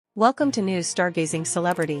Welcome to News Stargazing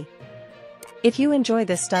Celebrity. If you enjoy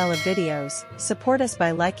this style of videos, support us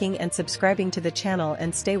by liking and subscribing to the channel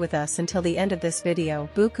and stay with us until the end of this video.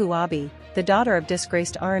 Buku Abi, the daughter of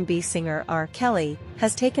disgraced R&B singer R. Kelly,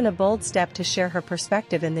 has taken a bold step to share her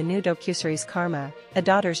perspective in the new docuseries Karma, A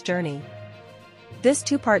Daughter's Journey. This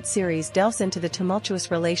two-part series delves into the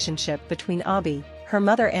tumultuous relationship between Abi, her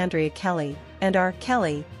mother Andrea Kelly, and R.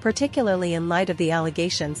 Kelly, particularly in light of the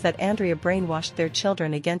allegations that Andrea brainwashed their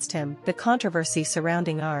children against him. The controversy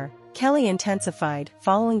surrounding R. Kelly intensified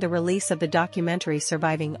following the release of the documentary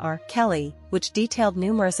Surviving R. Kelly, which detailed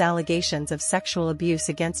numerous allegations of sexual abuse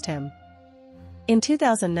against him. In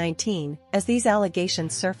 2019, as these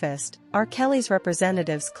allegations surfaced, R. Kelly's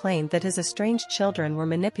representatives claimed that his estranged children were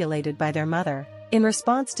manipulated by their mother. In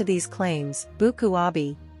response to these claims, Buku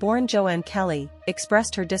Abi, born Joanne Kelly,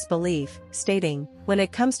 expressed her disbelief, stating, "When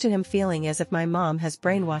it comes to him feeling as if my mom has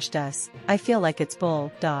brainwashed us, I feel like it's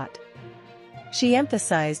bull." She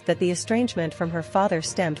emphasized that the estrangement from her father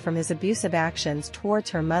stemmed from his abusive actions towards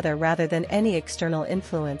her mother rather than any external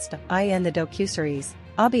influence. In the docuseries,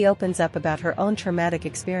 Abi opens up about her own traumatic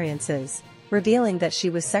experiences, revealing that she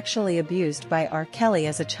was sexually abused by R. Kelly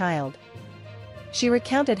as a child. She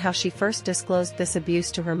recounted how she first disclosed this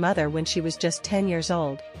abuse to her mother when she was just 10 years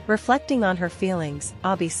old. Reflecting on her feelings,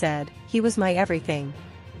 Abi said, "He was my everything.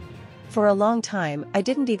 For a long time, I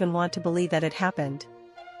didn't even want to believe that it happened."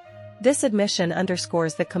 This admission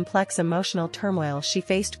underscores the complex emotional turmoil she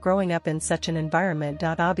faced growing up in such an environment.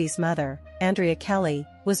 Abi's mother, Andrea Kelly,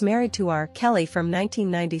 was married to R. Kelly from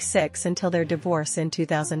 1996 until their divorce in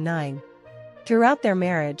 2009. Throughout their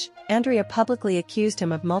marriage, Andrea publicly accused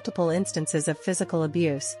him of multiple instances of physical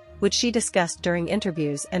abuse, which she discussed during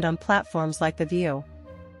interviews and on platforms like The View.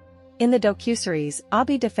 In the docuseries,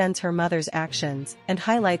 Abi defends her mother's actions and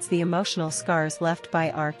highlights the emotional scars left by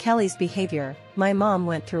R. Kelly's behavior. "My mom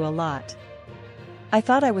went through a lot. I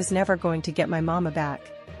thought I was never going to get my mama back."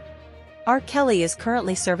 R. Kelly is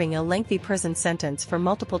currently serving a lengthy prison sentence for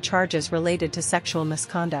multiple charges related to sexual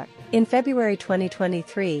misconduct. In February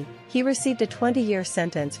 2023, he received a 20-year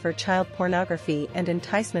sentence for child pornography and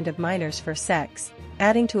enticement of minors for sex,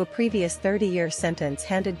 adding to a previous 30-year sentence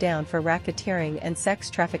handed down for racketeering and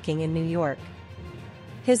sex trafficking in New York.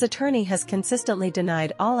 His attorney has consistently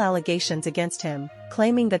denied all allegations against him,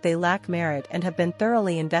 claiming that they lack merit and have been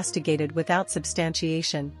thoroughly investigated without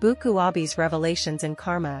substantiation. Buku Abi's revelations in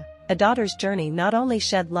Karma, A Daughter's Journey not only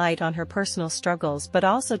shed light on her personal struggles but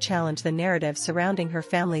also challenge the narrative surrounding her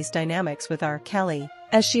family's dynamics with R. Kelly.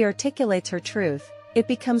 As she articulates her truth, it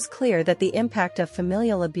becomes clear that the impact of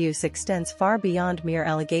familial abuse extends far beyond mere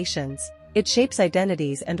allegations. It shapes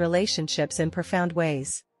identities and relationships in profound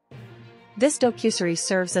ways. This docuseries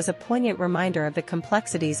serves as a poignant reminder of the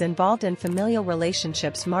complexities involved in familial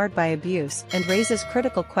relationships marred by abuse and raises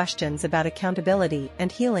critical questions about accountability and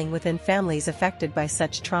healing within families affected by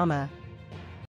such trauma.